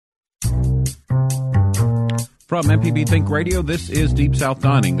From MPB Think Radio, this is Deep South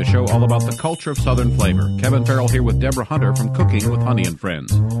Dining, the show all about the culture of Southern flavor. Kevin Farrell here with Deborah Hunter from Cooking with Honey and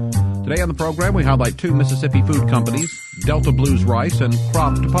Friends. Today on the program, we highlight two Mississippi food companies, Delta Blues Rice and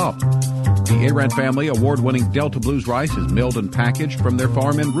Crop to Pop. The Arand family award-winning Delta Blues Rice is milled and packaged from their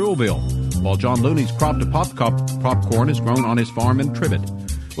farm in Ruleville, while John Looney's Crop to Pop popcorn is grown on his farm in Tribbett.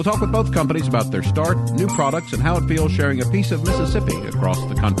 We'll talk with both companies about their start, new products, and how it feels sharing a piece of Mississippi across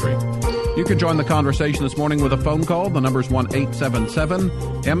the country. You can join the conversation this morning with a phone call. The number's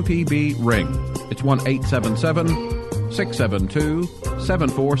 1-877-MPB-RING. It's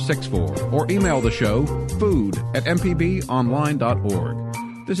 1-877-672-7464. Or email the show,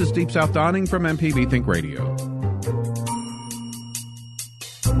 food@mpbonline.org. This is Deep South Dining from MPB Think Radio.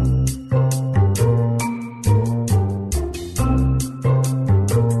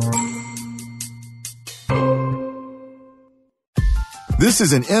 This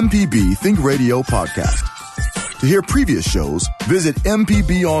is an MPB Think Radio podcast. To hear previous shows, visit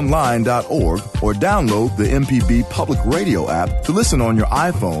mpbonline.org or download the MPB Public Radio app to listen on your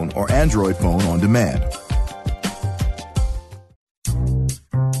iPhone or Android phone on demand.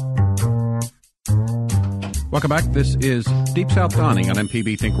 Welcome back. This is Deep South Dining on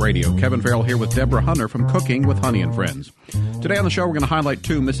MPB Think Radio. Kevin Farrell here with Deborah Hunter from Cooking with Honey and Friends. Today on the show, we're going to highlight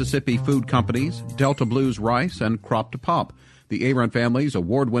two Mississippi food companies, Delta Blues Rice and Crop to Pop. The Arand family's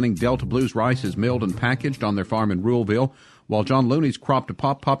award-winning Delta Blues Rice is milled and packaged on their farm in Ruleville, while John Looney's Crop to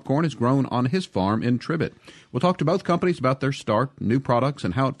Pop popcorn is grown on his farm in Tribbett. We'll talk to both companies about their start, new products,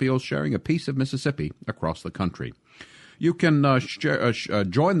 and how it feels sharing a piece of Mississippi across the country. You can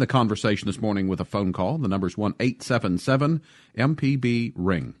join the conversation this morning with a phone call. The number's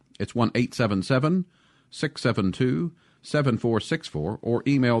 1-877-MPB-RING. It's 1-877-672-7464, or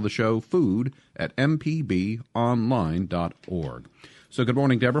email the show food@mpbonline.org. So good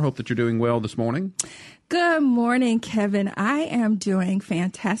morning, Deborah. Hope that you're doing well this morning. Good morning, Kevin. I am doing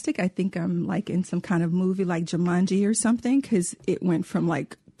fantastic. I think I'm like in some kind of movie like Jumanji or something, because it went from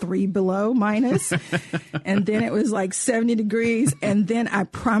like 3 below minus, and then it was like 70 degrees. And then I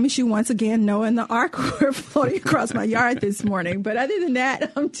promise you once again, Noah and the Ark were floating across my yard this morning. But other than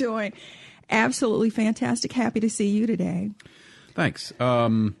that, I'm doing absolutely fantastic. Happy to see you today. Thanks.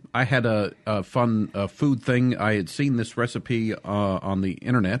 I had a fun food thing. I had seen this recipe on the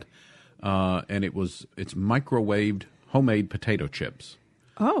internet, and it's microwaved homemade potato chips.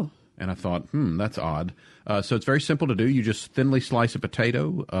 Oh. And I thought, that's odd. So it's very simple to do. You just thinly slice a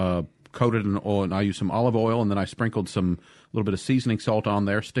potato, coat it in oil, and I used some olive oil, and then I sprinkled some little bit of seasoning salt on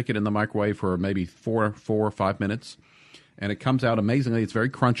there, stick it in the microwave for maybe 4 or 5 minutes, and it comes out amazingly. It's very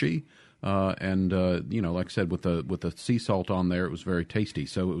crunchy. And like I said, with the sea salt on there, it was very tasty.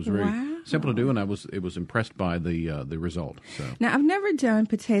 So it was very simple to do, and it was impressed by the result. So now, I've never done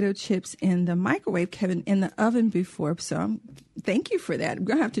potato chips in the microwave, Kevin, in the oven before. So thank you for that. I'm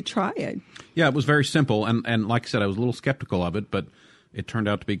gonna have to try it. Yeah, it was very simple, and like I said, I was a little skeptical of it, but it turned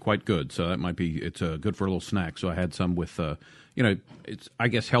out to be quite good. So it's good for a little snack. So I had some with it's I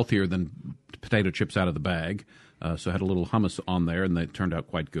guess healthier than potato chips out of the bag. So I had a little hummus on there, and they turned out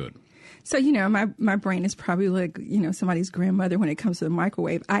quite good. So, my brain is probably like, somebody's grandmother when it comes to the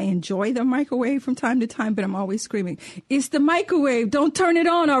microwave. I enjoy the microwave from time to time, but I'm always screaming, it's the microwave. Don't turn it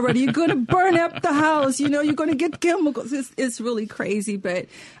on already. You're going to burn up the house. You're going to get chemicals. It's really crazy, but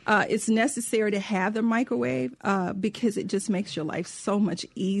it's necessary to have the microwave because it just makes your life so much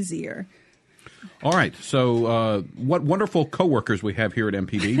easier. All right. So what wonderful coworkers we have here at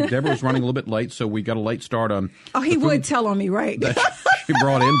MPB. Deborah was running a little bit late, so we got a late start on. Oh, he would tell on me, right? That she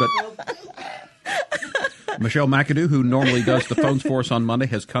brought in, but Michelle McAdoo, who normally does the phones for us on Monday,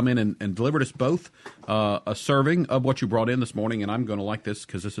 has come in and delivered us both a serving of what you brought in this morning, and I'm going to like this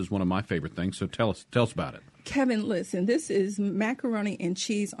because this is one of my favorite things. So tell us about it. Kevin, listen, this is macaroni and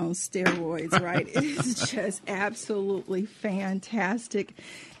cheese on steroids, right? It's just absolutely fantastic.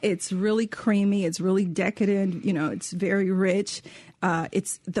 It's really creamy. It's really decadent. It's very rich.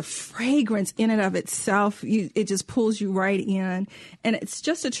 It's the fragrance in and of itself. It just pulls you right in. And it's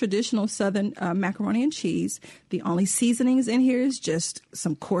just a traditional Southern macaroni and cheese. The only seasonings in here is just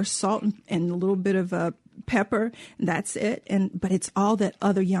some coarse salt and a little bit of pepper. And that's it. But it's all that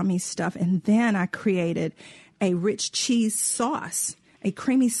other yummy stuff. And then I created a rich cheese sauce, a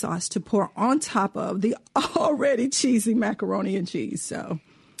creamy sauce to pour on top of the already cheesy macaroni and cheese. So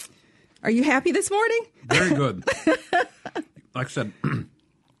are you happy this morning? Very good. Like I said, I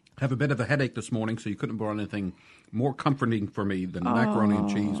have a bit of a headache this morning, so you couldn't have brought anything more comforting for me than macaroni and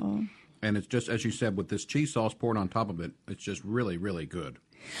cheese. And it's just, as you said, with this cheese sauce poured on top of it, it's just really, really good.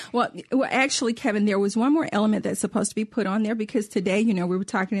 Well, actually, Kevin, there was one more element that's supposed to be put on there because today, we were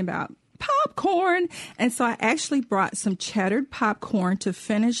talking about popcorn. And so I actually brought some cheddar popcorn to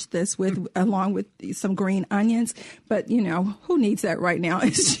finish this with, along with some green onions. But, you know, who needs that right now?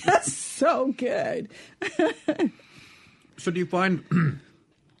 It's just so good. So do you find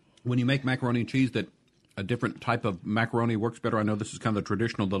when you make macaroni and cheese that a different type of macaroni works better? I know this is kind of the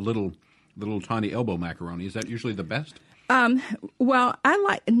traditional, the little tiny elbow macaroni. Is that usually the best? Well,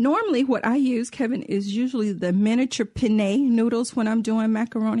 normally what I use, Kevin, is usually the miniature penne noodles when I'm doing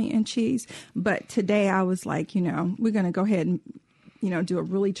macaroni and cheese. But today I was like, you know, we're going to go ahead and, you know, do a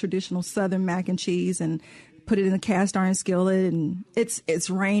really traditional Southern mac and cheese and put it in a cast iron skillet. And it's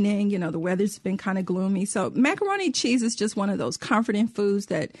raining, you know, the weather's been kind of gloomy. So macaroni and cheese is just one of those comforting foods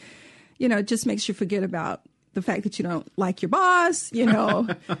that, you know, just makes you forget about the fact that you don't like your boss, you know,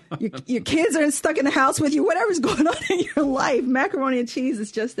 your kids are stuck in the house with you, whatever's going on in your life. Macaroni and cheese is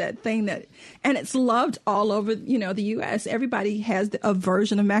just that thing and it's loved all over, you know, the U.S. Everybody has a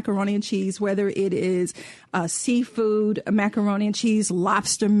version of macaroni and cheese, whether it is seafood, macaroni and cheese,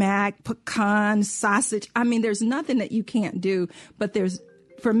 lobster mac, pecan, sausage. I mean, there's nothing that you can't do, but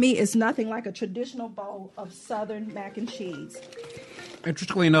for me, it's nothing like a traditional bowl of Southern mac and cheese.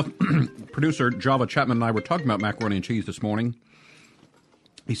 Interestingly enough, producer Java Chapman and I were talking about macaroni and cheese this morning.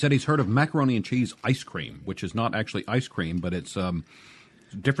 He said he's heard of macaroni and cheese ice cream, which is not actually ice cream, but it's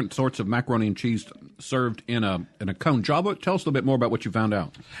different sorts of macaroni and cheese served in a cone. Java, tell us a little bit more about what you found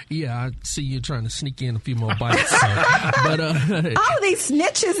out. Yeah, I see you trying to sneak in a few more bites. But all of these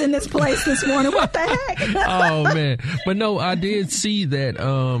snitches in this place this morning. What the heck? Oh man! But no, I did see that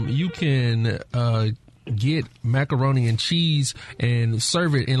you can get macaroni and cheese and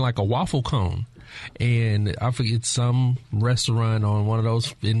serve it in like a waffle cone. And I forget some restaurant on one of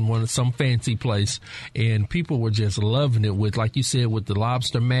those in some fancy place, and people were just loving it with, like you said, with the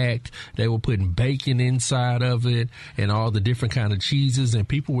lobster mac. They were putting bacon inside of it and all the different kind of cheeses, and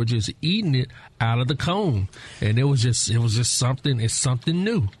people were just eating it out of the cone. And it was just something. It's something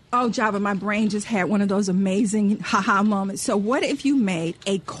new. Oh, Java, my brain just had one of those amazing ha-ha moments. So what if you made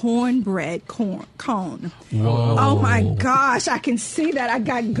a cornbread cone? Whoa. Oh, my gosh. I can see that. I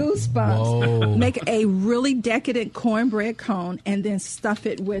got goosebumps. Whoa. Make a really decadent cornbread cone and then stuff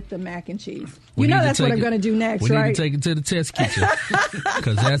it with the mac and cheese. You know that's what I'm going to do next, right? We need to take it to the test kitchen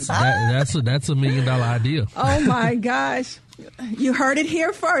because that's a $1 million idea. Oh, my gosh. You heard it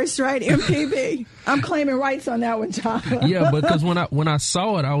here first, right, MPB? I'm claiming rights on that one, John. Yeah, because when I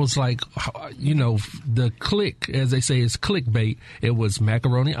saw it, I was like, you know, the click, as they say, is clickbait. It was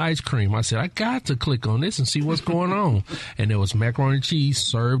macaroni ice cream. I said, I got to click on this and see what's going on. And it was macaroni and cheese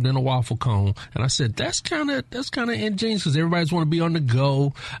served in a waffle cone. And I said, that's kind of ingenious because everybody's want to be on the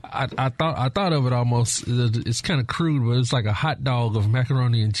go. I thought of it almost. It's kind of crude, but it's like a hot dog of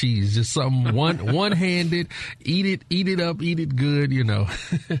macaroni and cheese. Just something one-handed. Eat it up. Eat it good, you know.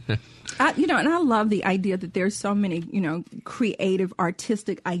 And I love the idea that there's so many, you know, creative,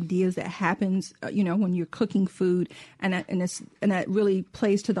 artistic ideas that happens, you know, when you're cooking food, and that really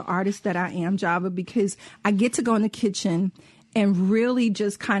plays to the artist that I am, Java, because I get to go in the kitchen and really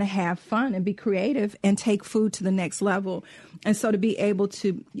just kind of have fun and be creative and take food to the next level. And so to be able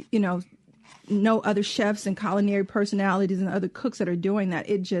to, you know other chefs and culinary personalities and other cooks that are doing that,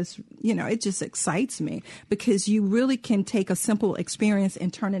 it just excites me because you really can take a simple experience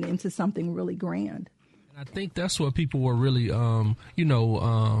and turn it into something really grand. I think that's what people were really,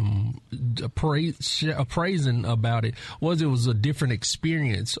 appraising about it. It was a different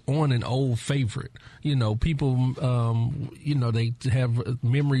experience on an old favorite. You know, people, they have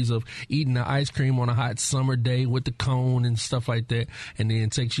memories of eating the ice cream on a hot summer day with the cone and stuff like that. And then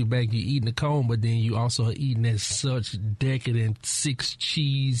it takes you back, you're eating the cone, but then you also eating that such decadent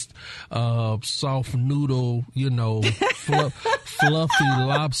 6-cheese, soft noodle, you know, fluffy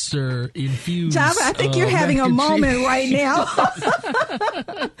lobster infused. Java, I think you're having a moment right now.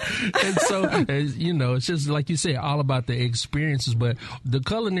 And so, you know, it's just like you said, all about the experiences. But the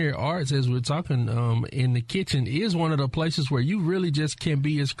culinary arts, as we're talking in the kitchen, is one of the places where you really just can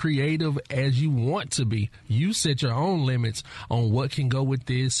be as creative as you want to be. You set your own limits on what can go with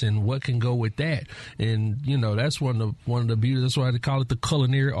this and what can go with that. And, you know, that's one of the beauties. That's why they call it the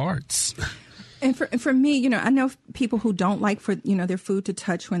culinary arts. And for me, you know, I know people who don't like for, you know, their food to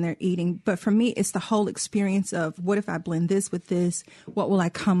touch when they're eating. But for me, it's the whole experience of what if I blend this with this? What will I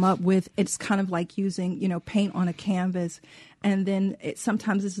come up with? It's kind of like using, you know, paint on a canvas. And then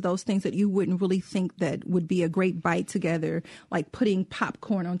sometimes it's those things that you wouldn't really think that would be a great bite together, like putting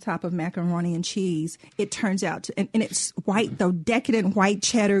popcorn on top of macaroni and cheese. It turns out and it's white, though, decadent white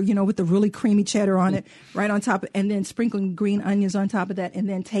cheddar, you know, with the really creamy cheddar on it, right on top, and then sprinkling green onions on top of that, and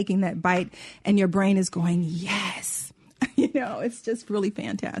then taking that bite, and your brain is going, yes. You know, it's just really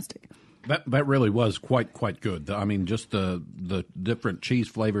fantastic. That really was quite good. I mean, just the different cheese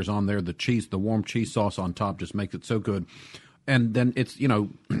flavors on there, the warm cheese sauce on top just makes it so good. And then it's,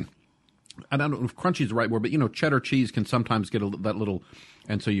 I don't know if crunchy is the right word, but, cheddar cheese can sometimes get that little,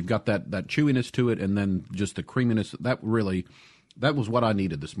 and so you've got that chewiness to it, and then just the creaminess. That was what I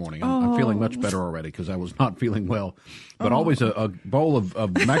needed this morning. I'm feeling much better already because I was not feeling well. But always a bowl of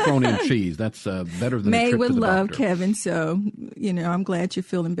macaroni and cheese, that's better than May a trip would to the love, doctor. Kevin, so, I'm glad you're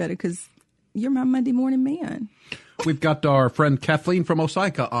feeling better because you're my Monday morning man. We've got our friend Kathleen from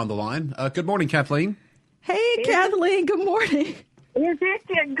Osaka on the line. Good morning, Kathleen. Hey, Kathleen, good morning. Is it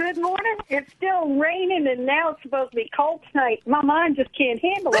a good morning? It's still raining, and now it's supposed to be cold tonight. My mind just can't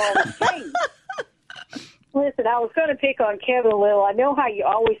handle all the things. Listen, I was going to pick on Kevin a little. I know how you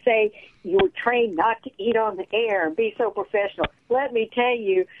always say you were trained not to eat on the air and be so professional. Let me tell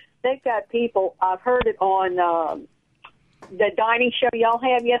you, they've got people, I've heard it on the dining show y'all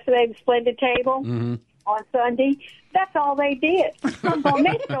had yesterday, the Splendid Table, on Sunday. That's all they did. I'm going,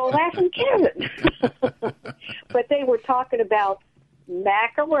 they stole that from Kevin. But they were talking about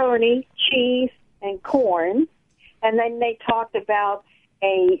macaroni, cheese, and corn, and then they talked about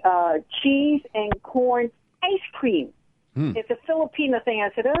a cheese and corn ice cream. It's a Filipino thing.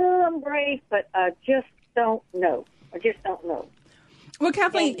 I said, I'm brave, but I just don't know. Well,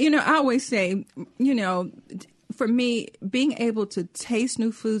 Kathleen, I always say, for me, being able to taste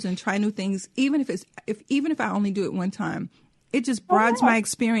new foods and try new things, even if I only do it one time, it just broadens my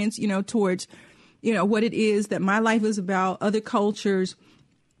experience, towards, what it is that my life is about, other cultures.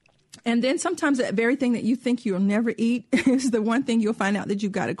 And then sometimes that very thing that you think you'll never eat is the one thing you'll find out that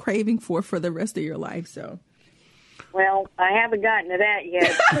you've got a craving for the rest of your life. So, well, I haven't gotten to that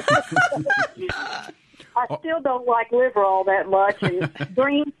yet. I still don't like liver all that much, and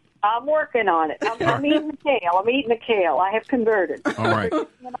greens, I'm working on it. I'm eating the kale. I have converted. All right. A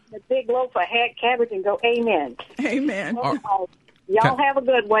big loaf of cabbage and go, amen. Amen. Y'all have a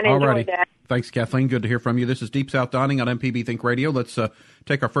good one. Enjoy that. Thanks, Kathleen. Good to hear from you. This is Deep South Dining on MPB Think Radio. Let's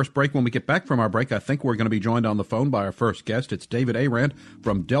take our first break. When we get back from our break, I think we're going to be joined on the phone by our first guest. It's David Arand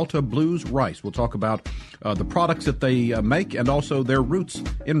from Delta Blues Rice. We'll talk about the products that they make and also their roots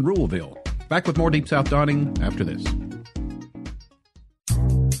in Ruleville. Back with more Deep South Dining after this.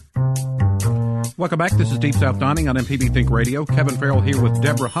 Welcome back. This is Deep South Dining on MPB Think Radio. Kevin Farrell here with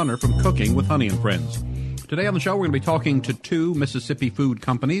Deborah Hunter from Cooking with Honey and Friends. Today on the show, we're going to be talking to two Mississippi food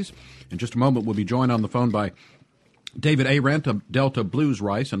companies. In just a moment, we'll be joined on the phone by David Arand of Delta Blues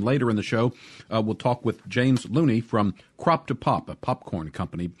Rice, and later in the show, we'll talk with James Looney from Crop to Pop, a popcorn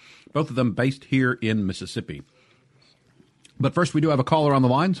company, both of them based here in Mississippi. But first, we do have a caller on the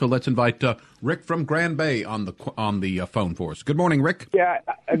line, so let's invite Rick from Grand Bay on the phone for us. Good morning, Rick. Yeah,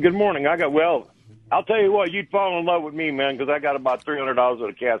 good morning. I'll tell you what, you'd fall in love with me, man, because I got about $300 worth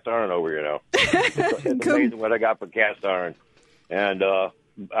of cast iron over here now. It's amazing what I got for cast iron. And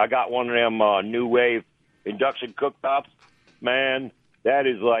I got one of them new wave induction cooktops. Man, that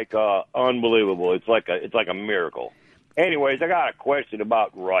is like unbelievable. It's like a miracle. Anyways, I got a question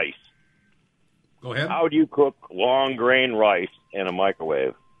about rice. Go ahead. How do you cook long grain rice in a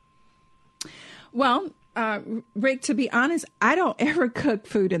microwave? Well, Rick, to be honest, I don't ever cook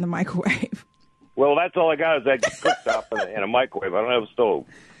food in the microwave. Well, that's all I got is that cooktop and a microwave. I don't have a stove.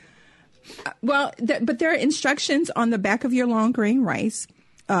 Well, but there are instructions on the back of your long grain rice.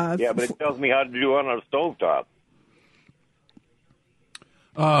 Yeah, but it tells me how to do it on a stovetop.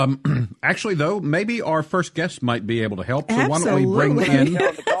 Actually, though, maybe our first guest might be able to help. So Absolutely. why don't we bring in...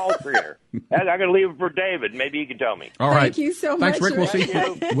 Tell the call screener. I'm going to leave it for David. Maybe he can tell me. All right. Thank you so Thanks, much, Rick. We'll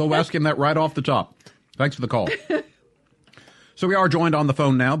see. We'll ask him that right off the top. Thanks for the call. So we are joined on the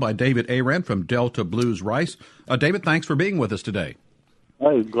phone now by David Arand from Delta Blues Rice. David, thanks for being with us today.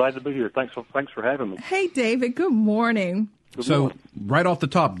 Hey, glad to be here. Thanks for having me. Hey, David. Good morning. Good So morning. right off the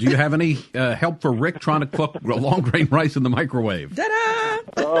top, do you have any help for Rick trying to cook long grain rice in the microwave?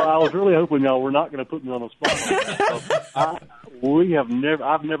 Ta-da! I was really hoping y'all were not going to put me on the spot.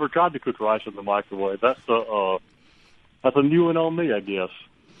 I've never tried to cook rice in the microwave. That's a new one on me, I guess.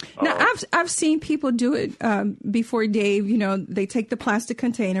 Now, I've seen people do it before, Dave. They take the plastic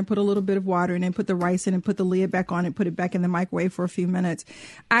container, put a little bit of water in it, put the rice in and put the lid back on it, put it back in the microwave for a few minutes.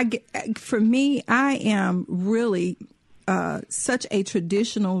 For me, I am really such a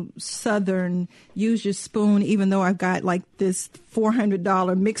traditional Southern use your spoon, even though I've got like this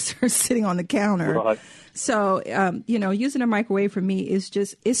 $400 mixer sitting on the counter. Right. So, using a microwave for me is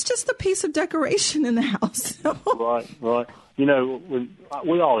just a piece of decoration in the house. Right. When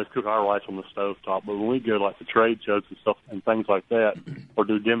we always cook our rice on the stovetop, but when we go like to trade shows and stuff and things like that, or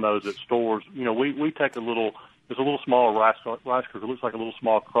do demos at stores, we take a little it's a little small rice cooker. It looks like a little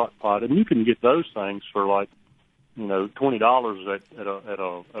small crock pot, and you can get those things for like, $20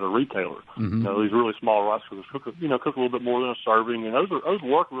 at a retailer. Mm-hmm. These really small rice cookers cook a little bit more than a serving, and those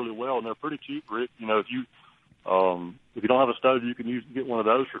work really well, and they're pretty cheap, Rick. If you don't have a stove, you can get one of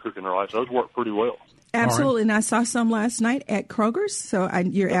those for cooking rice. Those work pretty well. Absolutely, right. And I saw some last night at Kroger's. So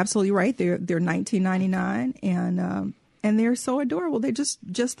you're absolutely right. They're $19.99, and they're so adorable. They're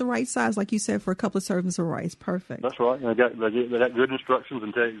just the right size, like you said, for a couple of servings of rice. Perfect. That's right. And they got good instructions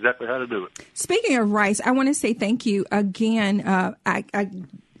and tell you exactly how to do it. Speaking of rice, I want to say thank you again.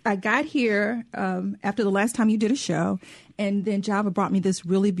 I got here after the last time you did a show, and then Java brought me this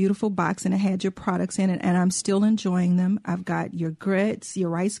really beautiful box, and it had your products in it, and I'm still enjoying them. I've got your grits, your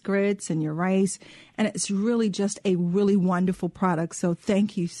rice grits, and your rice, and it's really just a really wonderful product. So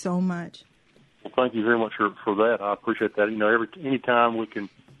thank you so much. Well, thank you very much for that. I appreciate that. Anytime we can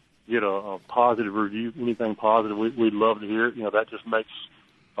get a positive review, anything positive, we'd love to hear it. That just makes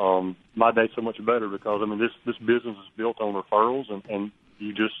my day so much better because, this business is built on referrals, and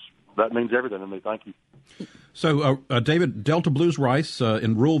that means everything to me. Thank you. So, David, Delta Blues Rice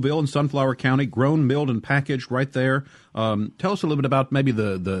in Ruleville in Sunflower County, grown, milled, and packaged right there. Tell us a little bit about maybe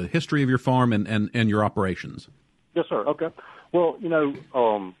the history of your farm and your operations. Yes, sir. Okay. Well,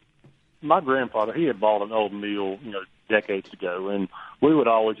 my grandfather, he had bought an old mill, decades ago, and we would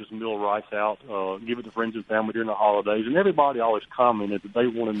always just mill rice out, give it to friends and family during the holidays, and everybody always commented that they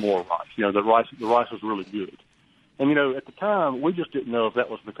wanted more rice. The rice was really good. And, at the time, we just didn't know if that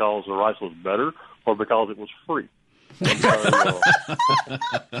was because the rice was better or because it was free. And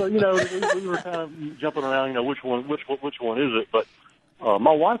so we were kind of jumping around, which one is it? But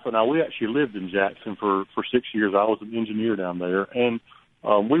my wife and I, we actually lived in Jackson for 6 years. I was an engineer down there, and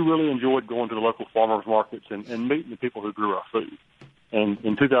we really enjoyed going to the local farmers markets and meeting the people who grew our food. And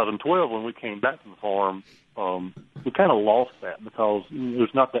in 2012, when we came back to the farm, we kind of lost that because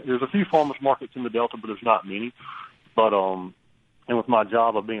there's a few farmers markets in the Delta, but there's not many. But and with my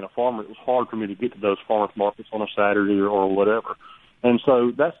job of being a farmer, it was hard for me to get to those farmers markets on a Saturday or whatever. And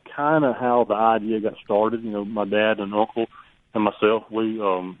so that's kind of how the idea got started. My dad and uncle and myself, we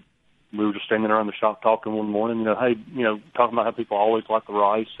were just standing around the shop talking one morning. Talking about how people always like the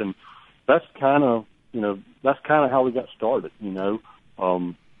rice, and that's kind of how we got started.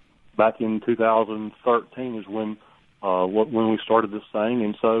 Back in 2013 is when we started this thing,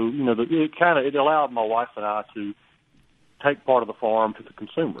 and so it allowed my wife and I to take part of the farm to the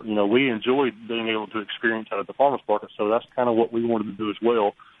consumer. We enjoyed being able to experience out at the farmers market, so that's kind of what we wanted to do as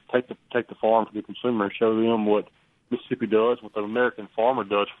well. Take the farm to the consumer and show them what Mississippi does, what the American farmer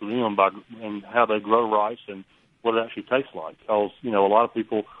does for them and how they grow rice and what it actually tastes like. Because a lot of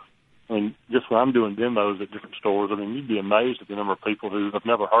people, just when I'm doing demos at different stores, you'd be amazed at the number of people who have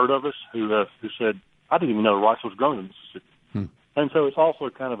never heard of us who said, "I didn't even know rice was grown in Mississippi." And so it's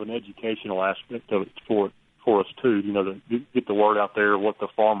also kind of an educational aspect of it for us too, to get the word out there what the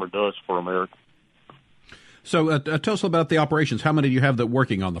farmer does for America. So tell us about the operations. How many do you have that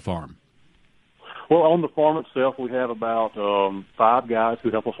working on the farm? Well, on the farm itself, we have about 5 guys who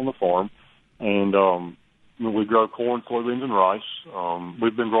help us on the farm, and we grow corn, soybeans, and rice.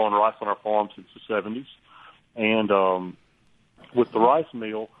 We've been growing rice on our farm since the 70s, and with the rice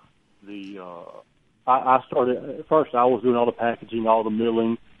mill, I started at first. I was doing all the packaging, all the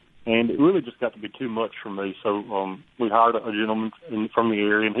milling, and it really just got to be too much for me. So we hired a gentleman from the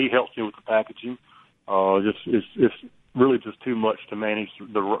area, and he helps me with the packaging. It's really just too much to manage to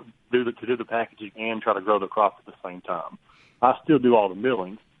do the packaging and try to grow the crop at the same time. I still do all the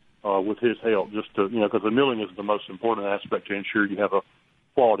milling with his help, just to because the milling is the most important aspect to ensure you have a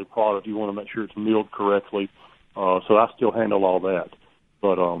quality product. You want to make sure it's milled correctly. So I still handle all that,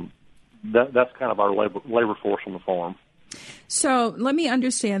 but that's kind of our labor force on the farm. So let me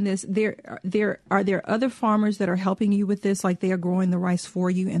understand this. Are there other farmers that are helping you with this, like they are growing the rice for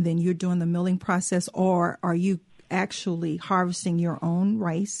you and then you're doing the milling process, or are you actually harvesting your own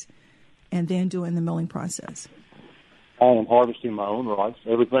rice and then doing the milling process? I am harvesting my own rice.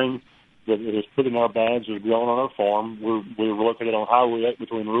 Everything that is put in our bags is grown on our farm. We're located on Highway 8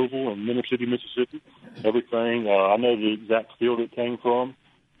 between Ruleville and Minter City, Mississippi. Everything, I know the exact field it came from.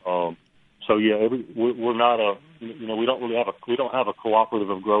 So yeah, we're not we don't have a cooperative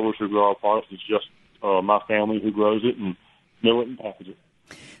of growers who grow our products. It's just my family who grows it and mill it and package it.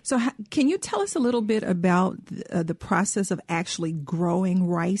 So can you tell us a little bit about the process of actually growing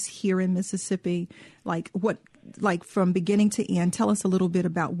rice here in Mississippi? Like from beginning to end, tell us a little bit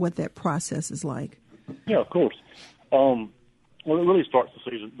about what that process is like. Yeah, of course. Well, it really starts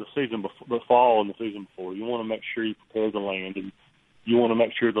the season before, the fall and the season before. You want to make sure you prepare the land, and you want to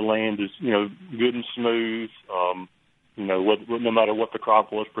make sure the land is, good and smooth. No matter what the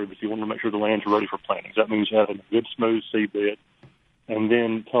crop was previously, you want to make sure the land's ready for plantings. That means having a good, smooth seedbed. And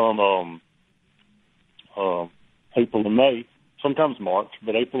then come April and May, sometimes March,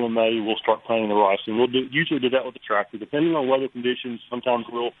 but April and May we'll start planting the rice. And usually do that with the tractor. Depending on weather conditions, sometimes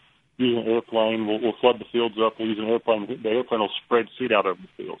we'll use an airplane. We'll flood the fields up. We'll use an airplane. The airplane will spread seed out over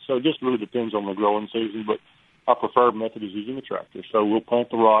the field. So it just really depends on the growing season, but our preferred method is using the tractor. So we'll plant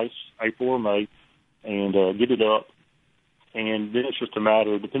the rice April or May and get it up. And then it's just a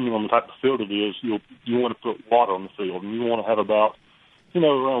matter, depending on the type of field it is, you want to put water on the field. And you want to have about,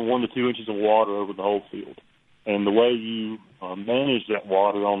 around 1 to 2 inches of water over the whole field. And the way you manage that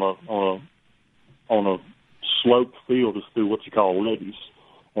water on a sloped field is through what you call levees.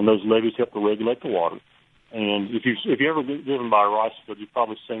 And those levees help to regulate the water. And if you ever driven by a rice field, you've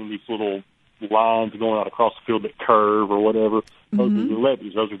probably seen these little lines going out across the field that curve or whatever. Those are the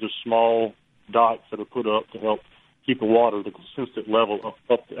levees. Those are just small dikes that are put up to help keep the water at a consistent level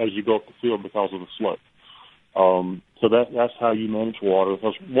up as you go up the field because of the slope. So that's how you manage water.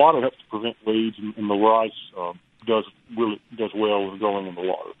 Because water helps to prevent weeds, and the rice does well with growing in the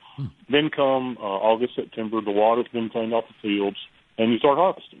water. Then come August, September, the water's been cleaned off the fields, and you start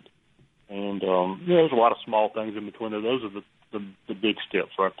harvesting. And there's a lot of small things in between there. Those are the big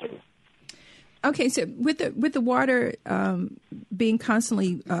steps right there. Okay, so with the water being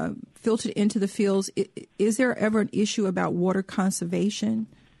constantly filtered into the fields, is there ever an issue about water conservation?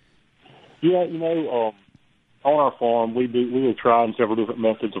 Yeah, on our farm we are trying several different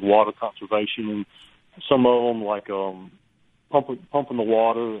methods of water conservation, and some of them like pumping the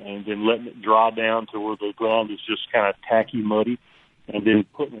water and then letting it dry down to where the ground is just kind of tacky, muddy, and then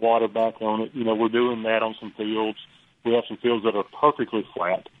putting water back on it. We're doing that on some fields. We have some fields that are perfectly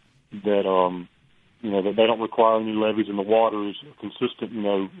flat that that they don't require any levees, and the water is a consistent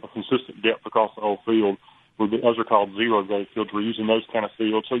depth across the whole field. Those are called zero grade fields. We're using those kind of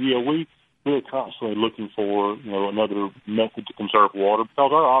fields. So we're constantly looking for another method to conserve water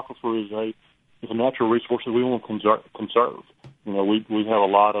because our aquifer is a natural resource that we want to conserve. We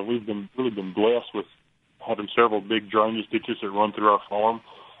have we've been blessed with having several big drainage ditches that run through our farm,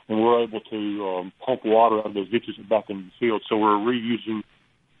 and we're able to pump water out of those ditches back into the field. So we're reusing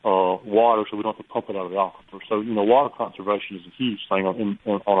water, so we don't have to pump it out of the aquifer. So, water conservation is a huge thing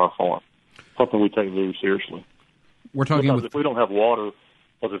on our farm, something we take very seriously. We're talking because if we don't have water,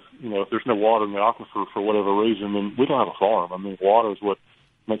 because if there's no water in the aquifer for whatever reason, then we don't have a farm. I mean, water is what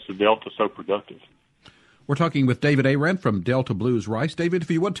makes the Delta so productive. We're talking with David Arendt from Delta Blues Rice. David, if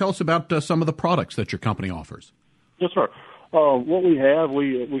you would, tell us about some of the products that your company offers. Yes, sir. What we have,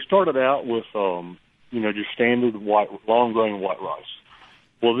 we started out with, just standard long grain white rice.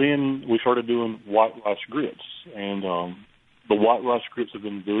 Well, then we started doing white rice grits, and the white rice grits have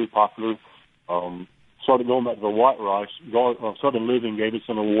been very popular. Started going back to the white rice. Southern Living gave us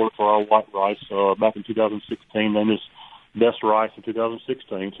an award for our white rice back in 2016, named us Best Rice in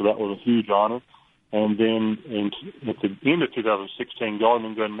 2016, so that was a huge honor. And then at the end of 2016, Garden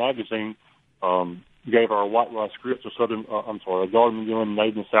and Gun magazine gave our white rice grits a Garden and Gun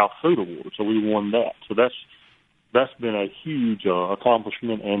Made in the South Food Award, so we won that. So that's been a huge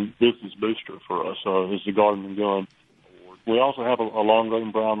accomplishment and business booster for us, is the Garden and Gun Award. We also have a long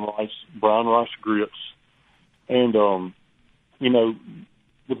grain brown rice grits. And,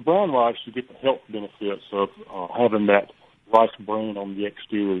 with brown rice, you get the health benefits of having that rice bran on the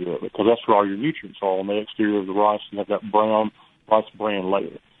exterior of it, because that's where all your nutrients are, on the exterior of the rice. You have that brown rice bran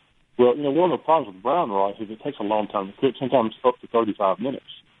layer. Well, one of the problems with brown rice is it takes a long time to cook, sometimes up to 35 minutes.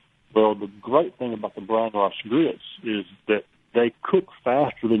 Well, the great thing about the brown rice grits is that they cook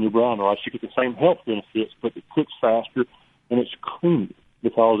faster than your brown rice. You get the same health benefits, but it cooks faster and it's cleaner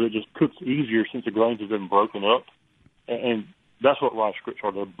because it just cooks easier since the grains have been broken up. And that's what rice grits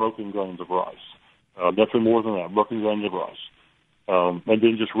are. They're broken grains of rice. Definitely more than that, broken grains of rice. And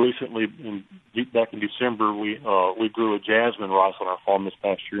then just recently, back in December, we grew a jasmine rice on our farm this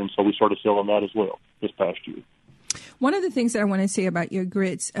past year, and so we started selling that as well this past year. One of the things that I want to say about your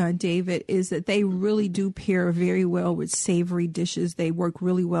grits, David, is that they really do pair very well with savory dishes. They work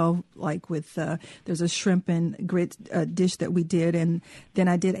really well, like with there's a shrimp and grit dish that we did, and then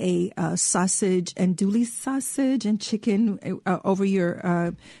I did a sausage and andouille sausage and chicken over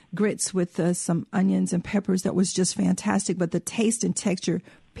your grits with some onions and peppers. That was just fantastic. But the taste and texture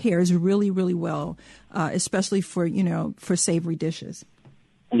pairs really, really well, especially for savory dishes.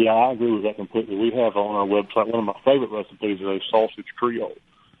 Yeah, I agree with that completely. We have on our website, one of my favorite recipes is a sausage Creole.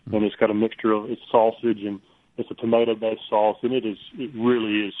 And it's got a mixture of it's sausage and it's a tomato-based sauce, and it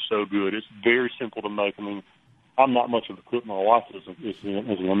really is so good. It's very simple to make. I mean, I'm not much of a cook. My wife is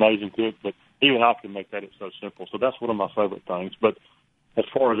an amazing cook, but even I can make that. It's so simple. So that's one of my favorite things. But as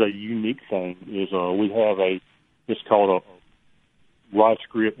far as a unique thing is, we have it's called a rice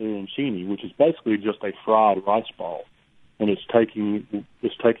grit arancini, which is basically just a fried rice ball, and it's taking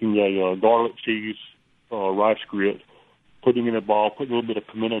a garlic cheese rice grit, putting it in a ball, putting a little bit of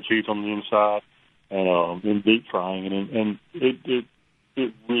pimento cheese on the inside, and then deep frying it, and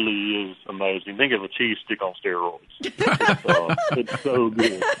it really is amazing. Think of a cheese stick on steroids. It's so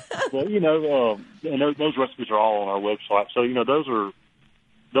good. But and those recipes are all on our website. So those are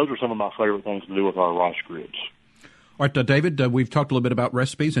some of my favorite things to do with our rice grits. All right, David, we've talked a little bit about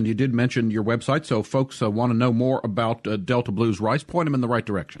recipes, and you did mention your website. So folks want to know more about Delta Blues Rice. Point them in the right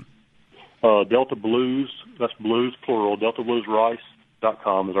direction. Delta Blues, that's blues plural,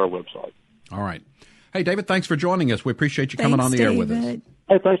 deltabluesrice.com is our website. All right. Hey, David, thanks for joining us. We appreciate you coming on the air with us.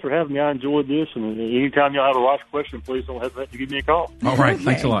 Hey, thanks for having me. I enjoyed this, and anytime y'all have a rice question, please don't hesitate to give me a call. All right,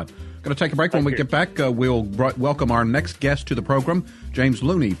 thanks a lot. Going to take a break. When we get back, we'll welcome our next guest to the program. James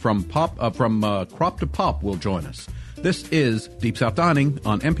Looney from Crop to Pop will join us. This is Deep South Dining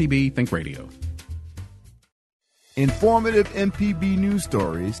on MPB Think Radio. Informative MPB news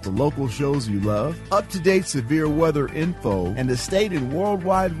stories, the local shows you love, up-to-date severe weather info, and the state and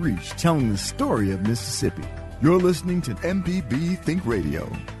worldwide reach telling the story of Mississippi. You're listening to MPB Think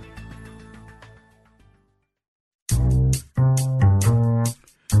Radio.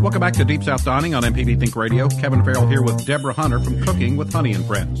 Welcome back to Deep South Dining on MPB Think Radio. Kevin Farrell here with Deborah Hunter from Cooking with Honey and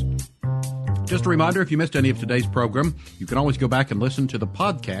Friends. Just a reminder, if you missed any of today's program, you can always go back and listen to the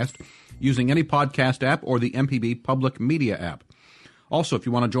podcast using any podcast app or the MPB Public Media app. Also, if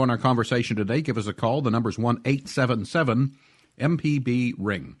you want to join our conversation today, give us a call. The number is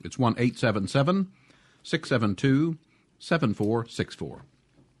 1-877-MPB-RING. It's 1-877-672-7464.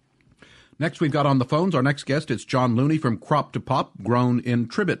 Next, we've got on the phones our next guest. It's John Looney from Crop to Pop, grown in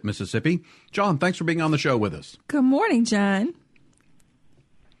Tribbett, Mississippi. John, thanks for being on the show with us. Good morning, John.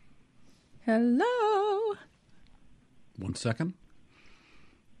 Hello. 1 second.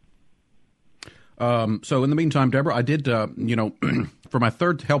 So in the meantime, Deborah, I did, for my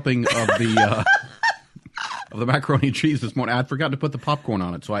third helping of the of the macaroni and cheese this morning, I forgot to put the popcorn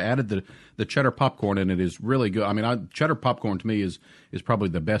on it. So I added the cheddar popcorn, and it is really good. I mean, cheddar popcorn to me is probably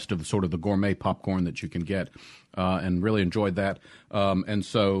the best of the sort of the gourmet popcorn that you can get, and really enjoyed that. And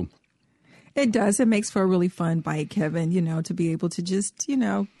so it does. It makes for a really fun bite, Kevin, to be able to just,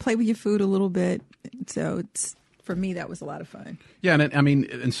 play with your food a little bit. So for me, that was a lot of fun. Yeah,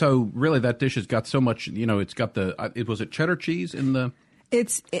 and so really that dish has got so much, it's got was it cheddar cheese in the...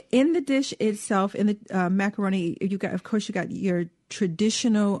 It's in the dish itself, in the macaroni. You got your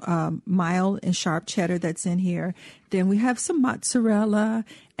traditional mild and sharp cheddar that's in here. Then we have some mozzarella,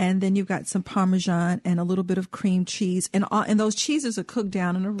 and then you've got some Parmesan and a little bit of cream cheese. And those cheeses are cooked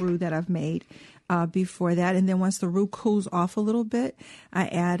down in a roux that I've made before that. And then once the roux cools off a little bit, I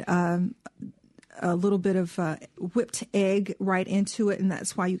add a little bit of whipped egg right into it, and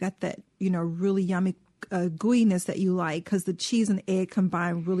that's why you got that, really yummy gooiness that you like, because the cheese and egg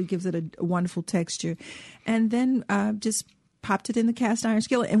combined really gives it a wonderful texture. And then just popped it in the cast iron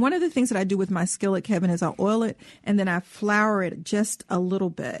skillet. And one of the things that I do with my skillet, Kevin, is I oil it and then I flour it just a little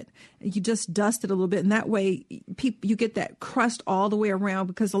bit. You just dust it a little bit, and that way you get that crust all the way around,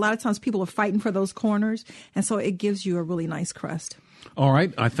 because a lot of times people are fighting for those corners, and so it gives you a really nice crust. All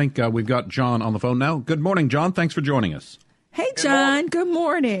right. I think we've got John on the phone now. Good morning, John. Thanks for joining us. Hey, John. Good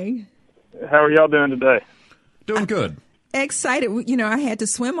morning. How are y'all doing today? Doing good. Excited. I had to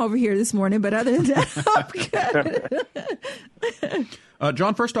swim over here this morning, but other than that, I'm good.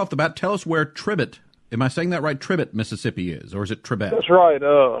 John, first off the bat, tell us where Tribbett, am I saying that right, Tribbett, Mississippi is, or is it Tribbett? That's right.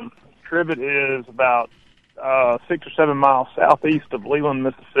 Tribbett is about 6 or 7 miles southeast of Leland,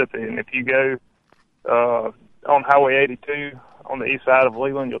 Mississippi. And if you go on Highway 82 on the east side of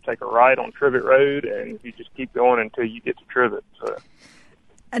Leland, you'll take a right on Tribbett Road, and you just keep going until you get to Tribbett. So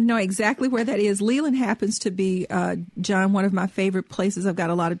I know exactly where that is. Leland happens to be, John, one of my favorite places. I've got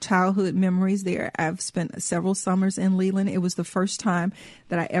a lot of childhood memories there. I've spent several summers in Leland. It was the first time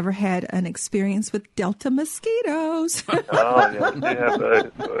that I ever had an experience with Delta mosquitoes.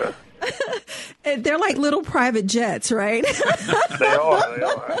 Oh, yeah. They're like little private jets, right? They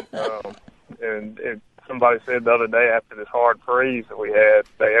are. And somebody said the other day, after this hard freeze that we had,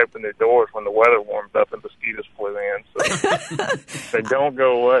 they opened their doors when the weather warmed up and mosquitoes flew in. So they don't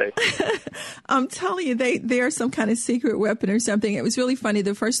go away. I'm telling you, they are some kind of secret weapon or something. It was really funny.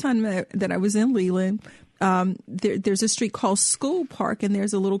 The first time that I was in Leland, there's a street called School Park, and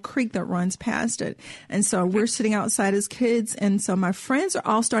there's a little creek that runs past it. And so we're sitting outside as kids, and so my friends are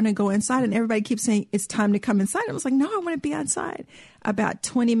all starting to go inside, and everybody keeps saying, it's time to come inside. I was like, no, I want to be outside. About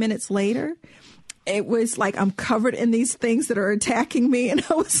 20 minutes later, it was like I'm covered in these things that are attacking me. And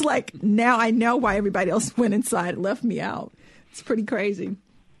I was like, now I know why everybody else went inside and left me out. It's pretty crazy.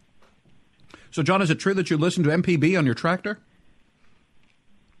 So, John, is it true that you listen to MPB on your tractor?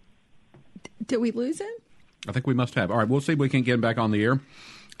 Did we lose him? I think we must have. All right, we'll see if we can get him back on the air.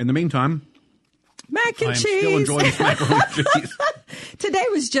 In the meantime, mac and cheese. Still enjoying this macaroni and cheese. Today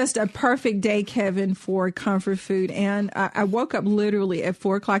was just a perfect day, Kevin, for comfort food. And I woke up literally at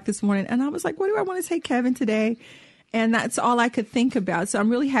 4 o'clock this morning, and I was like, what do I want to say, Kevin, today? And that's all I could think about. So I'm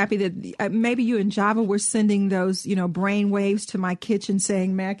really happy that maybe you and Java were sending those, brain waves to my kitchen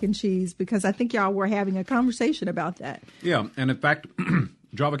saying mac and cheese, because I think y'all were having a conversation about that. Yeah, and in fact,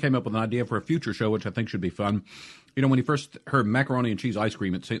 Java came up with an idea for a future show, which I think should be fun. When you first heard macaroni and cheese ice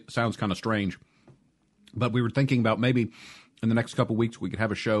cream, it sounds kind of strange. But we were thinking about maybe in the next couple of weeks we could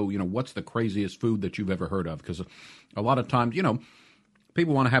have a show, what's the craziest food that you've ever heard of? Because a lot of times,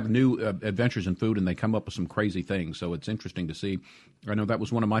 people want to have new adventures in food, and they come up with some crazy things. So it's interesting to see. I know that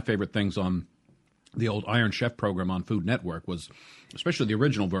was one of my favorite things on the old Iron Chef program on Food Network, was especially the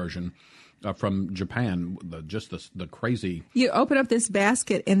original version from Japan, the crazy. You open up this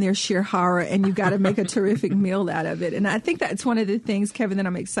basket and there's sheer horror, and you got to make a terrific meal out of it. And I think that's one of the things, Kevin, that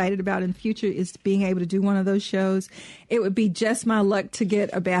I'm excited about in the future is being able to do one of those shows. It would be just my luck to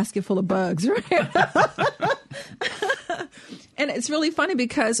get a basket full of bugs, right? And it's really funny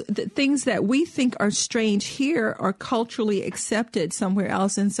because the things that we think are strange here are culturally accepted somewhere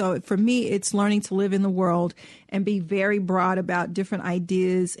else. And so for me, it's learning to live in the world and be very broad about different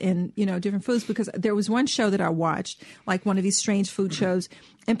ideas and, different foods. Because there was one show that I watched, like one of these strange food shows,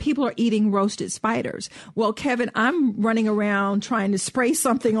 and people are eating roasted spiders. Well, Kevin, I'm running around trying to spray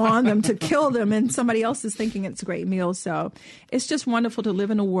something on them to kill them, and somebody else is thinking it's a great meal. So it's just wonderful to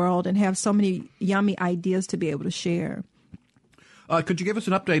live in a world and have so many yummy ideas to be able to share. Could you give us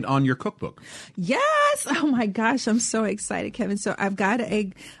an update on your cookbook? Yes. Oh, my gosh. I'm so excited, Kevin. So I've got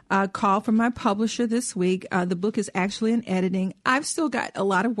a call from my publisher this week. The book is actually in editing. I've still got a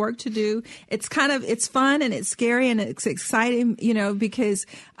lot of work to do. It's fun and it's scary and it's exciting, because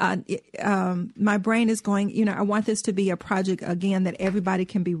my brain is going, I want this to be a project, again, that everybody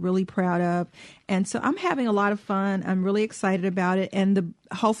can be really proud of. And so I'm having a lot of fun. I'm really excited about it. And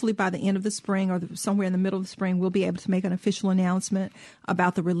hopefully by the end of the spring or somewhere in the middle of the spring, we'll be able to make an official announcement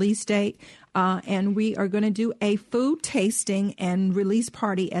about the release date. And we are going to do a food tasting and release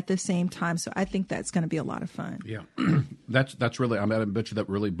party at the same time. So I think that's going to be a lot of fun. Yeah, that's really, I bet you that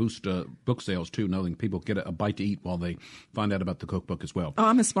really boosts book sales too, knowing people get a bite to eat while they find out about the cookbook as well. Oh,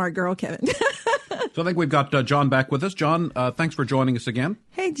 I'm a smart girl, Kevin. So I think we've got John back with us. John, thanks for joining us again.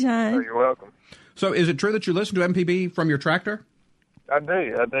 Hey, John. Oh, you're welcome. So is it true that you listen to MPB from your tractor? I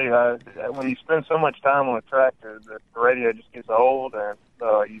do. When you spend so much time on a tractor, the radio just gets old, and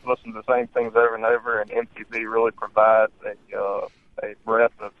you listen to the same things over and over, and MPB really provides a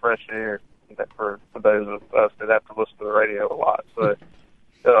breath of fresh air for those of us that have to listen to the radio a lot. So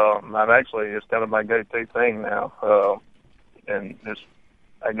I'm actually, it's kind of my go-to thing now. And just,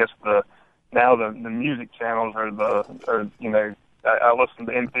 I guess the music channels are I listen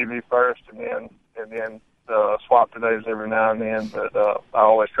to MTV first, and then swap to those every now and then. But I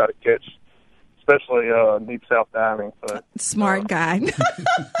always try to catch, especially Deep South Dining. So, smart guy.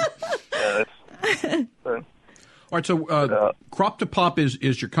 All right, so Crop to Pop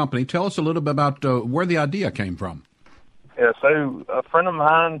is your company. Tell us a little bit about where the idea came from. Yeah, so a friend of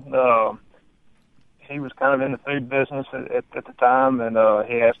mine, he was kind of in the food business at the time, and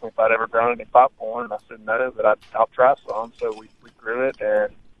he asked me if I'd ever grown any popcorn, and I said no, but I'll try some. So we grew it,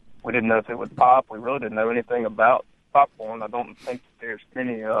 and we didn't know if it would pop. We really didn't know anything about popcorn. I don't think that there's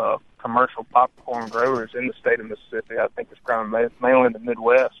many commercial popcorn growers in the state of Mississippi. I think it's grown mainly in the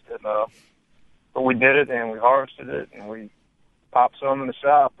Midwest. And but we did it, and we harvested it, and we popped some in the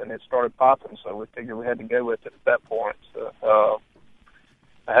shop, and it started popping. So we figured we had to go with it at that point. So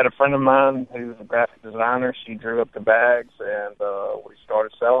I had a friend of mine who was a graphic designer. She drew up the bags, and we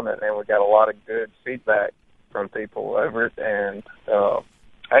started selling it, and we got a lot of good feedback from people over it. And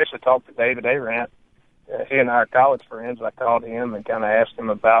I actually talked to David Arant. He and I are college friends. I called him and kind of asked him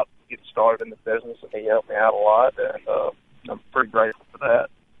about getting started in the business, and he helped me out a lot, and I'm pretty grateful for that.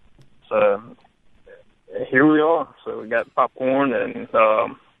 So here we are. So we got popcorn, and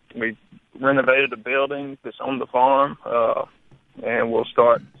we renovated the building that's on the farm, and we'll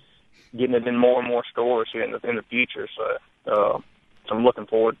start getting it in more and more stores here in the future. So I'm looking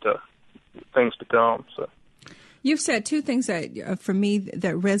forward to things to come. So you've said two things that for me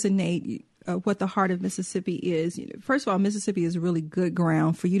that resonate. What the heart of Mississippi is. First of all, Mississippi is really good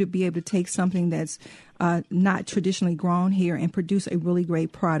ground for you to be able to take something that's not traditionally grown here and produce a really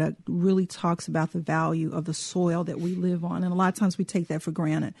great product. Really talks about the value of the soil that we live on, and a lot of times we take that for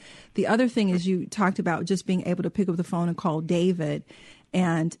granted. The other thing is you talked about just being able to pick up the phone and call David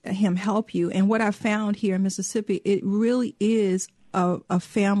and him help you. And what I found here in Mississippi, it really is a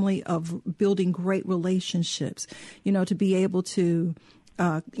family of building great relationships, to be able to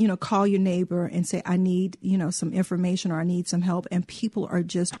call your neighbor and say, I need, some information or I need some help. And people are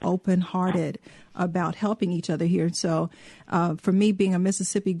just open-hearted about helping each other here. So for me, being a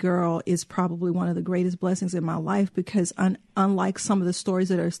Mississippi girl is probably one of the greatest blessings in my life because unlike some of the stories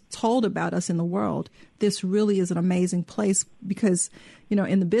that are told about us in the world, this really is an amazing place because,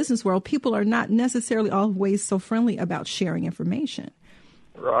 in the business world, people are not necessarily always so friendly about sharing information.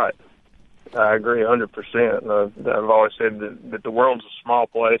 Right. I agree 100%. I've always said that the world's a small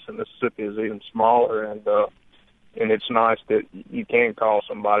place and Mississippi is even smaller, and it's nice that you can call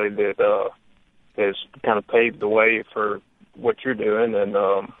somebody that has kind of paved the way for what you're doing, and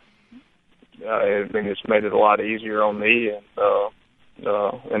it's made it a lot easier on me, and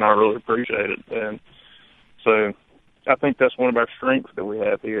I really appreciate it. And so I think that's one of our strengths that we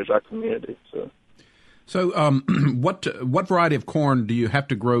have here is our community. So what variety of corn do you have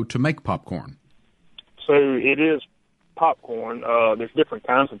to grow to make popcorn? So it is popcorn. There's different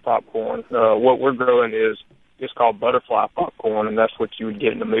kinds of popcorn. What we're growing is called butterfly popcorn, and that's what you would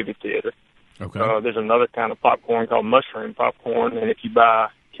get in the movie theater. Okay. There's another kind of popcorn called mushroom popcorn, and if you buy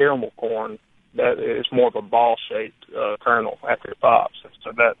caramel corn, that is more of a ball-shaped kernel after it pops.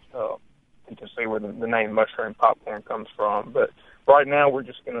 So that you can see where the name mushroom popcorn comes from. But right now, we're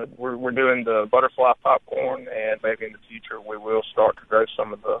doing the butterfly popcorn, and maybe in the future we will start to grow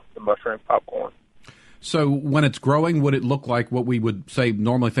some of the mushroom popcorn. So when it's growing, would it look like what we would say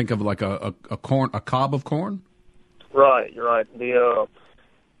normally think of like a cob of corn? Right, you're right.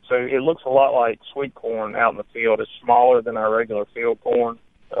 So it looks a lot like sweet corn out in the field. It's smaller than our regular field corn,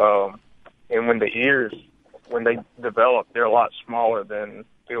 and when the ears, when they develop, they're a lot smaller than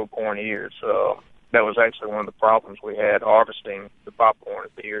field corn ears. That was actually one of the problems we had harvesting the popcorn.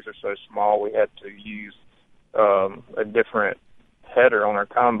 If the ears are so small, we had to use a different header on our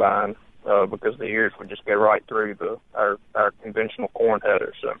combine because the ears would just go right through our conventional corn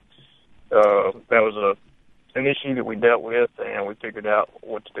header. So that was an issue that we dealt with, and we figured out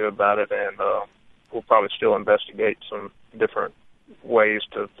what to do about it, and we'll probably still investigate some different ways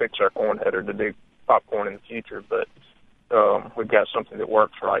to fix our corn header to do popcorn in the future, but we've got something that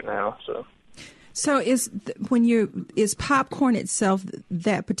works right now. So is popcorn itself,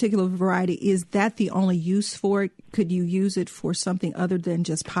 that particular variety, is that the only use for it? Could you use it for something other than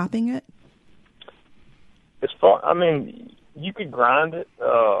just popping it? You could grind it.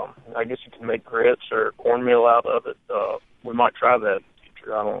 I guess you can make grits or cornmeal out of it. We might try that in the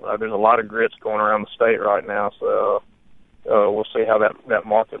future. There's a lot of grits going around the state right now, so we'll see how that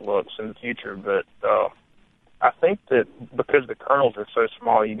market looks in the future. But I think that because the kernels are so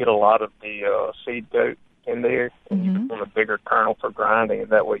small, you get a lot of the seed coat in there, and you want a bigger kernel for grinding, and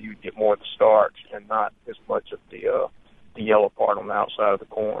that way you get more of the starch and not as much of the yellow part on the outside of the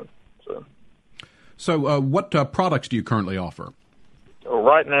corn. So what products do you currently offer?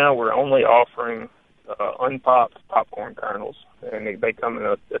 Right now, we're only offering unpopped popcorn kernels, and they come in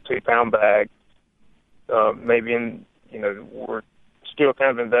a 2-pound bag. We're still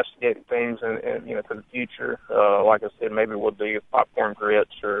kind of investigating things and for the future. Like I said, maybe we'll do popcorn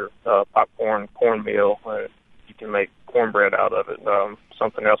grits or popcorn cornmeal. You can make cornbread out of it.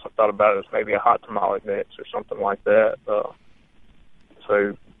 Something else I thought about is maybe a hot tamale mix or something like that.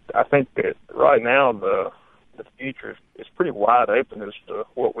 So I think that right now the future is pretty wide open as to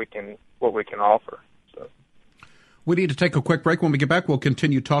what we can offer. So. We need to take a quick break. When we get back, we'll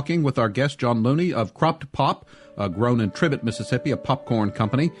continue talking with our guest, John Looney of Cropped Pop, grown in Tribbett, Mississippi, a popcorn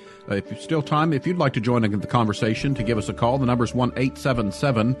company. If you've still time, if you'd like to join in the conversation, to give us a call, the number is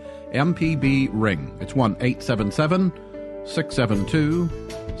 1-877-MPB-RING. It's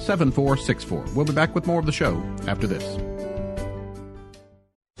 1-877-672-7464. We'll be back with more of the show after this.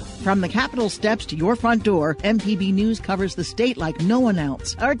 From the Capitol steps to your front door, MPB News covers the state like no one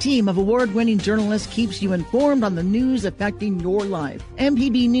else. Our team of award-winning journalists keeps you informed on the news affecting your life.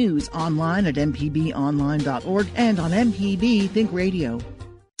 MPB News, online at mpbonline.org and on MPB Think Radio.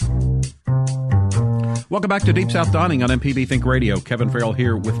 Welcome back to Deep South Dining on MPB Think Radio. Kevin Farrell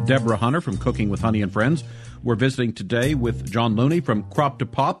here with Deborah Hunter from Cooking with Honey and Friends. We're visiting today with John Looney from Crop to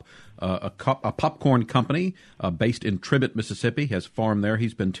Pop, a popcorn company based in Tribbett, Mississippi. He has a farm there.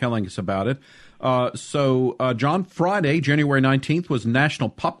 He's been telling us about it. So, John, Friday, January 19th, was National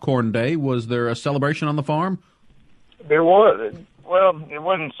Popcorn Day. Was there a celebration on the farm? There was. Well, it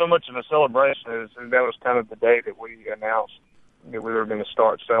wasn't so much of a celebration as that was kind of the day that we announced that we were going to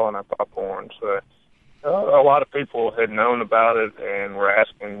start selling our popcorn. So a lot of people had known about it and were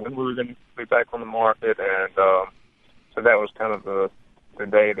asking when we were going to be back on the market. And so that was kind of the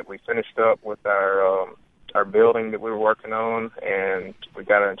day that we finished up with our building that we were working on, and we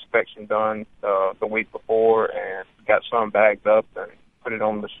got an inspection done the week before and got some bagged up and put it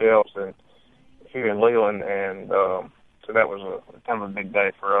on the shelves and here in Leland. And so that was kind of a big day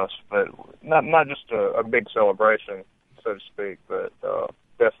for us, but not just a big celebration, so to speak, but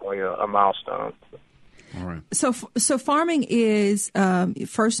definitely a milestone. All right. So farming is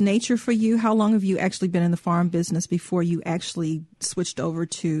first nature for you. How long have you actually been in the farm business before you actually switched over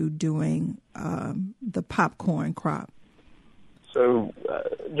to doing the popcorn crop? So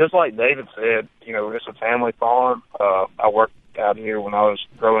just like David said, it's a family farm. I worked out here when I was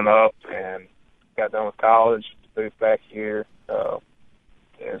growing up and got done with college, moved back here.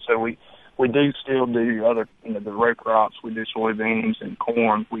 And so we do still do other, the row crops. We do soybeans and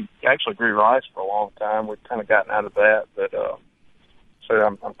corn. We actually grew rice for a long time. We've kind of gotten out of that, but so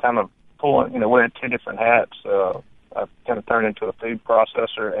I'm kind of pulling, wearing two different hats. I've kind of turned into a food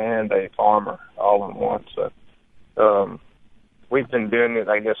processor and a farmer all in one. So we've been doing it.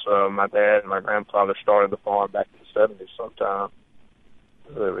 I guess my dad and my grandfather started the farm back in the 70s sometime.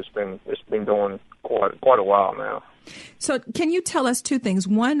 So it's been going quite a while now. So can you tell us two things?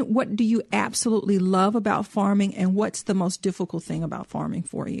 One, what do you absolutely love about farming, and what's the most difficult thing about farming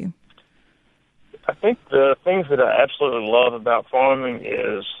for you? I think the things that I absolutely love about farming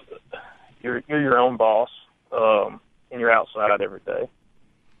is you're your own boss, and you're outside every day.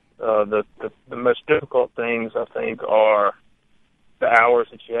 The most difficult things, I think, are the hours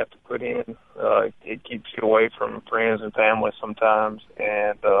that you have to put in. It keeps you away from friends and family sometimes,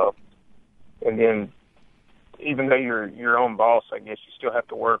 and then even though you're your own boss, I guess you still have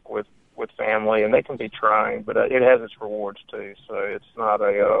to work with family, and they can be trying, but it has its rewards too. So it's not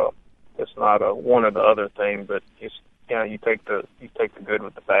a one or the other thing, but it's you take the good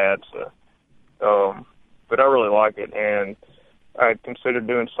with the bad. So, but I really like it, and I considered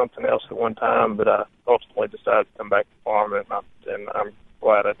doing something else at one time, but I ultimately decided to come back to farming, and I'm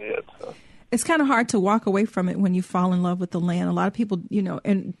glad I did. So. It's kind of hard to walk away from it when you fall in love with the land. A lot of people,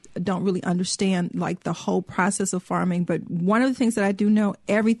 and don't really understand like the whole process of farming. But one of the things that I do know,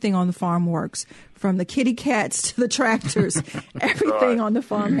 everything on the farm works, from the kitty cats to the tractors. Everything on the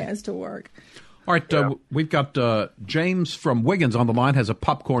farm has to work. All right, we've got James from Wiggins on the line, has a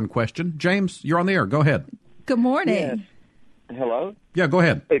popcorn question. James, you're on the air. Go ahead. Good morning. Yes. Hello? Yeah, go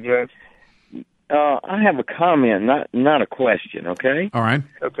ahead. Hey, James. I have a comment, not a question, okay? All right.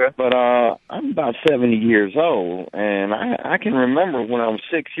 Okay. But I'm about 70 years old, and I can remember when I was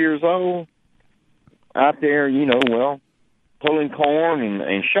 6 years old, out there, pulling corn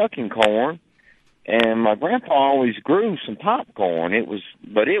and shucking corn, and my grandpa always grew some popcorn.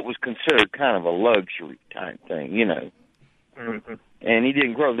 But it was considered kind of a luxury type thing, Mm-hmm. And he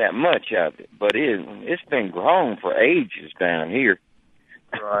didn't grow that much of it, but it's been grown for ages down here.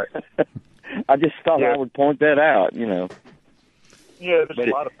 Right. I just thought I would point that out, Yeah, there's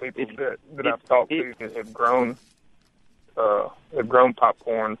a lot of people that I've talked to that have grown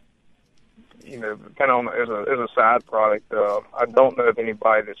popcorn, kind of as a side product. I don't know of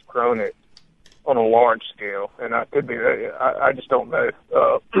anybody that's grown it on a large scale, and I could be. I just don't know.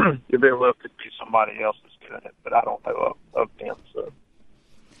 It very well could be somebody else that's doing it, but I don't know of them. So.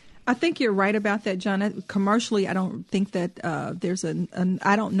 I think you're right about that, John. Commercially, I don't think that there's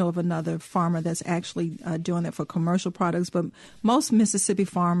I don't know of another farmer that's actually doing that for commercial products. But most Mississippi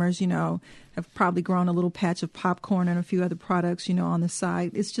farmers, have probably grown a little patch of popcorn and a few other products, on the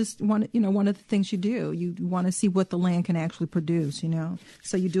side. It's just one of the things you do. You want to see what the land can actually produce,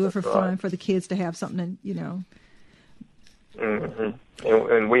 So you do it for fun, for the kids to have something, Mm-hmm.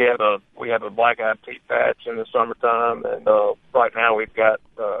 And we have a black-eyed pea patch in the summertime, and right now we've got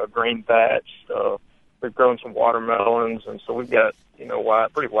a green patch. We've grown some watermelons, and so we've got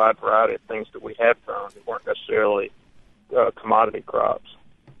pretty wide variety of things that we have grown that weren't necessarily commodity crops.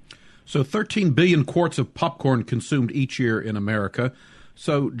 So 13 billion quarts of popcorn consumed each year in America.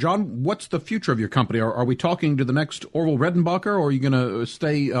 So, John, what's the future of your company? Are we talking to the next Orville Redenbacher, or are you going to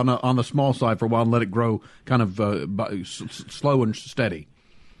stay on the small side for a while and let it grow kind of slow and steady?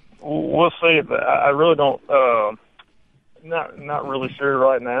 We'll see, but I really don't. Not really sure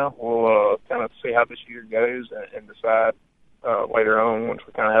right now. We'll kind of see how this year goes and decide later on once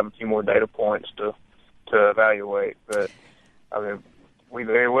we kind of have a few more data points to evaluate. But I mean, we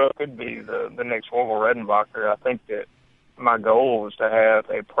very well could be the next Orville Redenbacher. I think that my goal is to have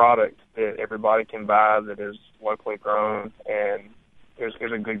a product that everybody can buy that is locally grown and is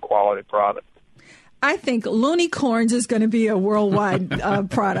a good quality product. I think Looney Corns is going to be a worldwide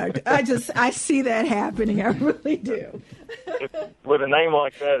product. I see that happening. I really do. With a name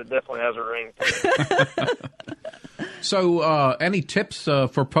like that, it definitely has a ring to it. So, any tips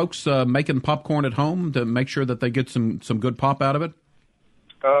for folks making popcorn at home to make sure that they get some good pop out of it?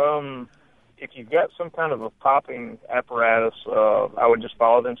 If you've got some kind of a popping apparatus, I would just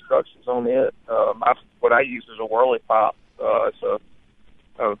follow the instructions on it. What I use is a whirly pop. It's a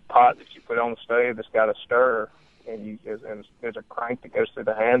pot that you put on the stove that's got a stir, and there's a crank that goes through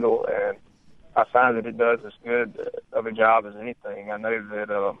the handle, and I find that it does as good of a job as anything. I know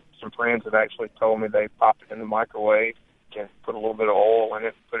that some friends have actually told me they popped it in the microwave and put a little bit of oil in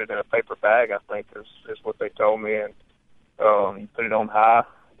it, put it in a paper bag, I think is what they told me, and you put it on high,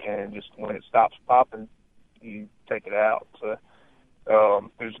 and just when it stops popping, you take it out. So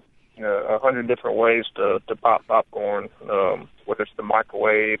there's 100 different ways to pop popcorn, whether it's the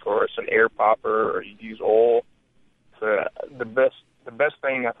microwave or it's an air popper or you use oil. So the best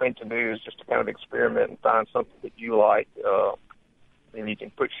thing I think to do is just to kind of experiment and find something that you like. And you can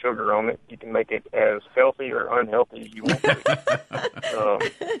put sugar on it. You can make it as healthy or unhealthy as you want to.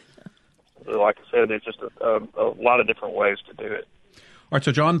 Like I said, there's just a lot of different ways to do it. All right,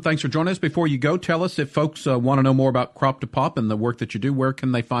 so John, thanks for joining us. Before you go, tell us if folks want to know more about Crop to Pop and the work that you do, where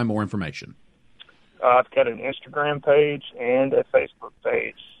can they find more information? I've got an Instagram page and a Facebook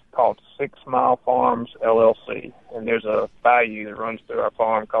page called 6 Mile Farms LLC, and there's a bayou that runs through our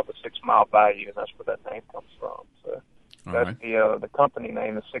farm called the 6 Mile Bayou, and that's where that name comes from. So that's the company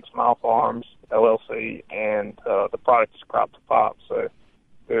name is 6 Mile Farms LLC, and the product is Crop to Pop. So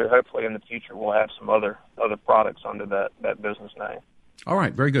hopefully in the future we'll have some other products under that business name. All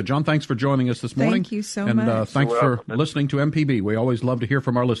right, very good. John, thanks for joining us this morning. Thank you so much. And thanks for listening to MPB. We always love to hear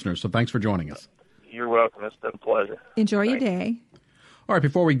from our listeners, so thanks for joining us. You're welcome. It's been a pleasure. Enjoy your day. All right,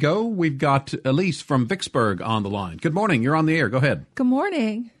 before we go, we've got Elise from Vicksburg on the line. Good morning. You're on the air. Go ahead. Good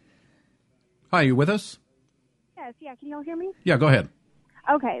morning. Hi, are you with us? Yes, yeah. Can you all hear me? Yeah, go ahead.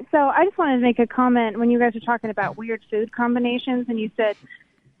 Okay, so I just wanted to make a comment when you guys were talking about weird food combinations, and you said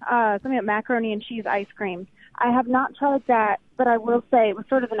something about macaroni and cheese ice cream. I have not tried that, but I will say it was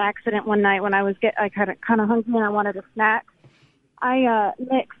sort of an accident one night when I kind of hungry and I wanted a snack. I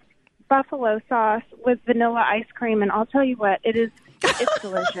mixed buffalo sauce with vanilla ice cream, and I'll tell you what, it's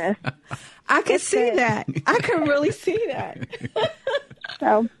delicious. I can see that. I can really see that.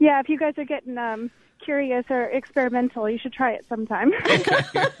 So, yeah, if you guys are getting curious or experimental, you should try it sometime. Okay.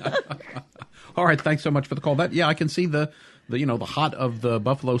 All right, thanks so much for the call. I can see the hot of the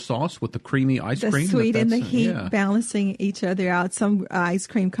buffalo sauce with the creamy ice cream. The sweet and the heat balancing each other out. Some ice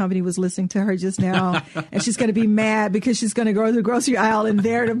cream company was listening to her just now, and she's going to be mad because she's going to go to the grocery aisle and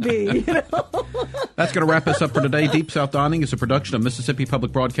there to be. That's going to wrap us up for today. Deep South Dining is a production of Mississippi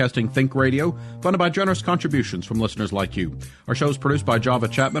Public Broadcasting Think Radio, funded by generous contributions from listeners like you. Our show is produced by Java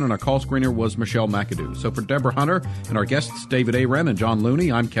Chapman, and our call screener was Michelle McAdoo. So for Deborah Hunter and our guests, David A. Wren and John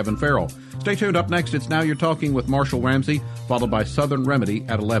Looney, I'm Kevin Farrell. Stay tuned. Up next, it's Now You're Talking with Marshall Ramsey, followed by Southern Remedy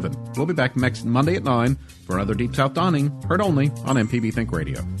at 11. We'll be back next Monday at 9 for another Deep South Dining, heard only on MPB Think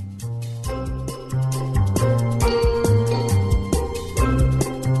Radio.